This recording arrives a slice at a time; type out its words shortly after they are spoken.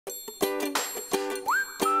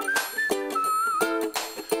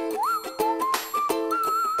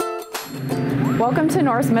Welcome to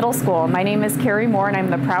Norris Middle School. My name is Carrie Moore and I'm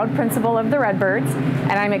the proud principal of the Redbirds,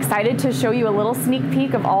 and I'm excited to show you a little sneak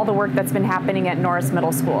peek of all the work that's been happening at Norris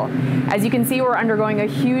Middle School. As you can see, we're undergoing a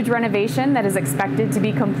huge renovation that is expected to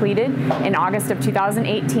be completed in August of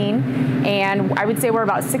 2018, and I would say we're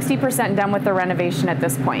about 60% done with the renovation at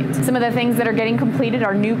this point. Some of the things that are getting completed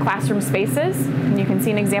are new classroom spaces, and you can see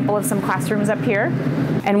an example of some classrooms up here.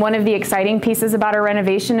 And one of the exciting pieces about our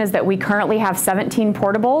renovation is that we currently have 17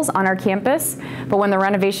 portables on our campus, but when the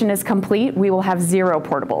renovation is complete, we will have 0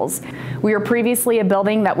 portables. We were previously a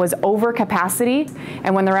building that was over capacity,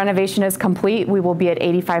 and when the renovation is complete, we will be at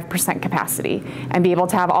 85% capacity and be able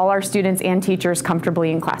to have all our students and teachers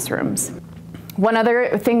comfortably in classrooms. One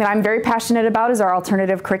other thing that I'm very passionate about is our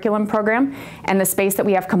alternative curriculum program and the space that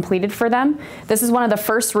we have completed for them. This is one of the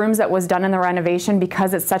first rooms that was done in the renovation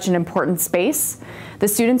because it's such an important space. The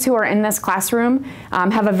students who are in this classroom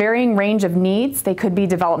have a varying range of needs. They could be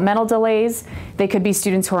developmental delays, they could be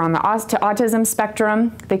students who are on the autism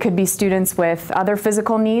spectrum, they could be students with other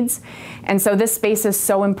physical needs. And so this space is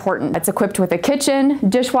so important. It's equipped with a kitchen,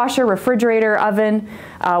 dishwasher, refrigerator, oven,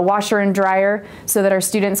 washer and dryer, so that our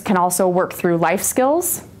students can also work through life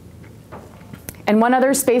skills. And one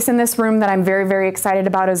other space in this room that I'm very, very excited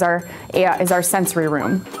about is our sensory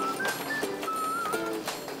room.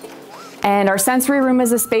 And our sensory room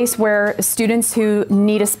is a space where students who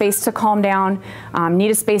need a space to calm down,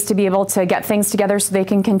 need a space to be able to get things together so they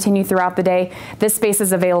can continue throughout the day, this space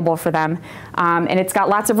is available for them. And it's got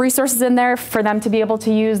lots of resources in there for them to be able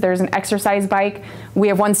to use. There's an exercise bike. We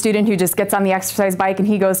have one student who just gets on the exercise bike and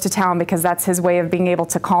he goes to town because that's his way of being able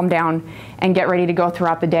to calm down and get ready to go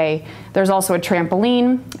throughout the day. There's also a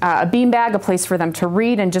trampoline, a beanbag, a place for them to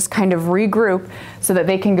read and just kind of regroup so that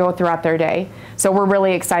they can go throughout their day. So we're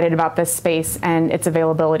really excited about this space and its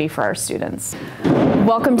availability for our students.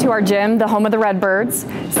 Welcome to our gym, the home of the Redbirds.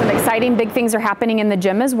 Some exciting big things are happening in the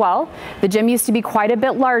gym as well. The gym used to be quite a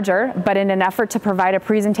bit larger, but in an effort to provide a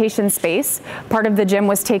presentation space, part of the gym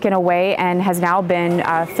was taken away and has now been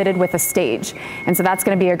fitted with a stage. And so that's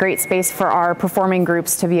going to be a great space for our performing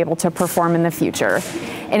groups to be able to perform in the future.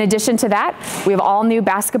 In addition to that, we have all new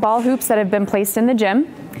basketball hoops that have been placed in the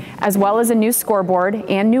gym, as well as a new scoreboard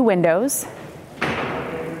and new windows.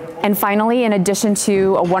 And finally, in addition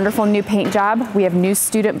to a wonderful new paint job, we have new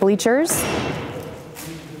student bleachers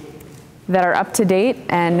that are up to date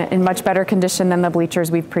and in much better condition than the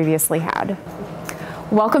bleachers we've previously had.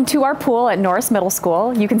 Welcome to our pool at Norris Middle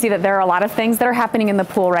School. You can see that there are a lot of things that are happening in the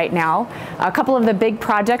pool right now. A couple of the big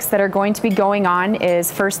projects that are going to be going on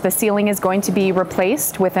is, first, the ceiling is going to be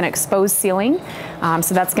replaced with an exposed ceiling.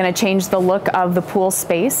 So that's going to change the look of the pool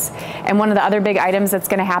space. And one of the other big items that's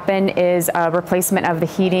going to happen is a replacement of the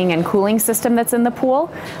heating and cooling system that's in the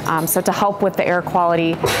pool. So to help with the air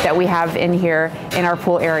quality that we have in here in our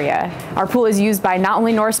pool area. Our pool is used by not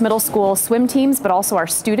only Norris Middle School swim teams, but also our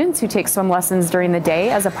students who take swim lessons during the day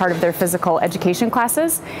as a part of their physical education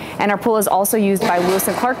classes. And our pool is also used by Lewis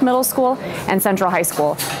and Clark Middle School and Central High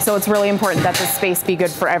School. So it's really important that this space be good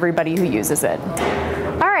for everybody who uses it.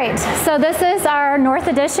 All right, so this is our north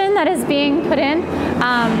addition that is being put in.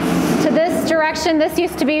 To this direction, this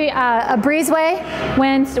used to be a breezeway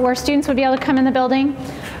where students would be able to come in the building.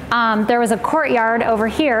 There was a courtyard over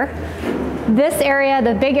here. This area,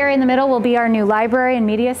 the big area in the middle, will be our new library and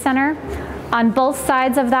media center. On both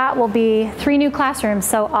sides of that will be 3 new classrooms.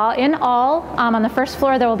 So in all, on the first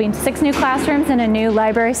floor, there will be 6 new classrooms and a new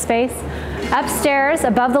library space. Upstairs,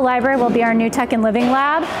 above the library, will be our new tech and living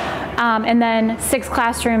lab, and then 6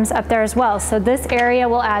 classrooms up there as well. So this area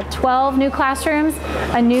will add 12 new classrooms,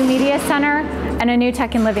 a new media center, and a new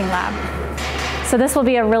tech and living lab. So this will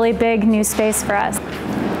be a really big new space for us.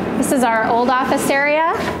 This is our old office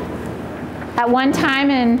area. At one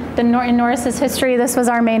time in Norris's history, this was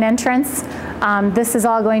our main entrance. This is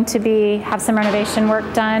all going to have some renovation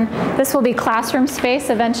work done. This will be classroom space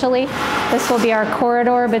eventually. This will be our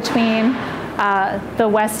corridor between the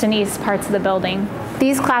west and east parts of the building.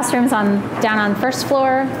 These classrooms down on the first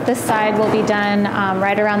floor, this side will be done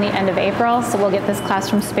right around the end of April, so we'll get this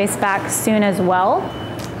classroom space back soon as well.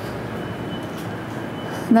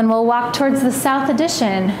 Then we'll walk towards the south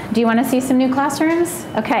addition. Do you want to see some new classrooms?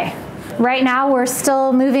 Okay. Right now we're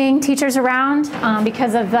still moving teachers around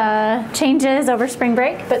because of the changes over spring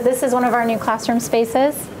break, but this is one of our new classroom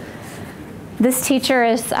spaces. This teacher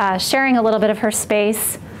is sharing a little bit of her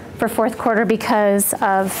space for 4th quarter because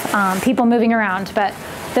of people moving around, but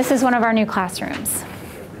this is one of our new classrooms.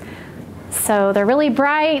 So they're really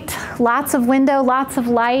bright, lots of window, lots of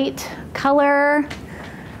light, color,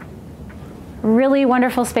 really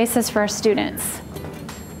wonderful spaces for our students.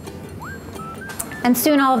 And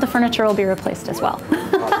soon all of the furniture will be replaced as well.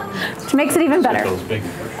 which makes it even better.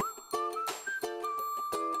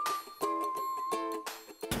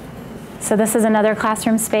 So this is another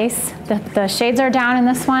classroom space. The shades are down in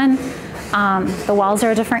this one. The walls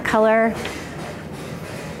are a different color.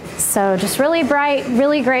 So just really bright,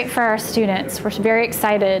 really great for our students. We're very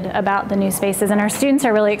excited about the new spaces, and our students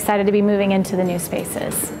are really excited to be moving into the new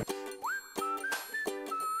spaces.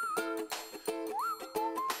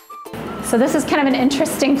 So this is kind of an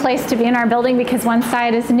interesting place to be in our building because one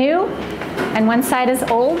side is new and one side is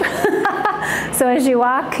old. So as you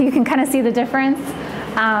walk, you can kind of see the difference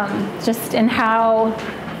just in how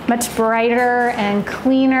much brighter and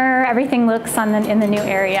cleaner everything looks in the new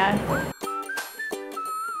area.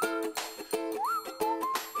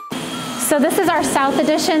 So this is our South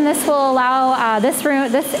Addition. This will allow, this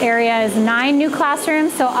area is 9 new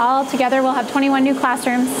classrooms, so all together we'll have 21 new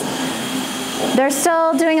classrooms. They're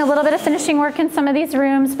still doing a little bit of finishing work in some of these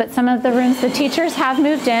rooms, but some of the rooms the teachers have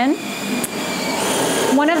moved in.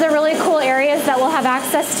 One of the really cool areas that we'll have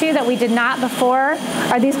access to that we did not before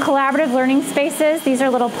are these collaborative learning spaces. These are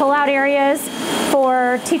little pull-out areas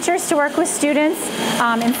for teachers to work with students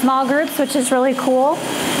in small groups, which is really cool.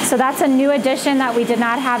 So that's a new addition that we did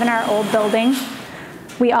not have in our old building.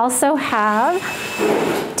 We also have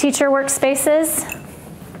teacher workspaces.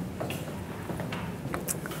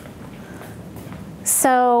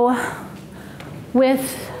 So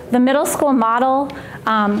with the middle school model,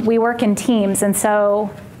 we work in teams, and so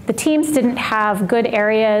the teams didn't have good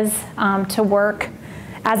areas to work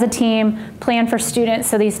as a team, plan for students,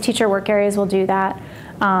 so these teacher work areas will do that.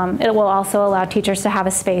 It will also allow teachers to have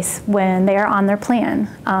a space when they are on their plan.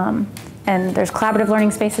 And there's collaborative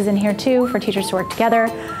learning spaces in here too for teachers to work together.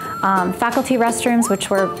 Faculty restrooms, which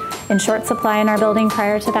were in short supply in our building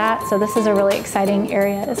prior to that, so this is a really exciting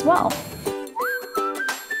area as well.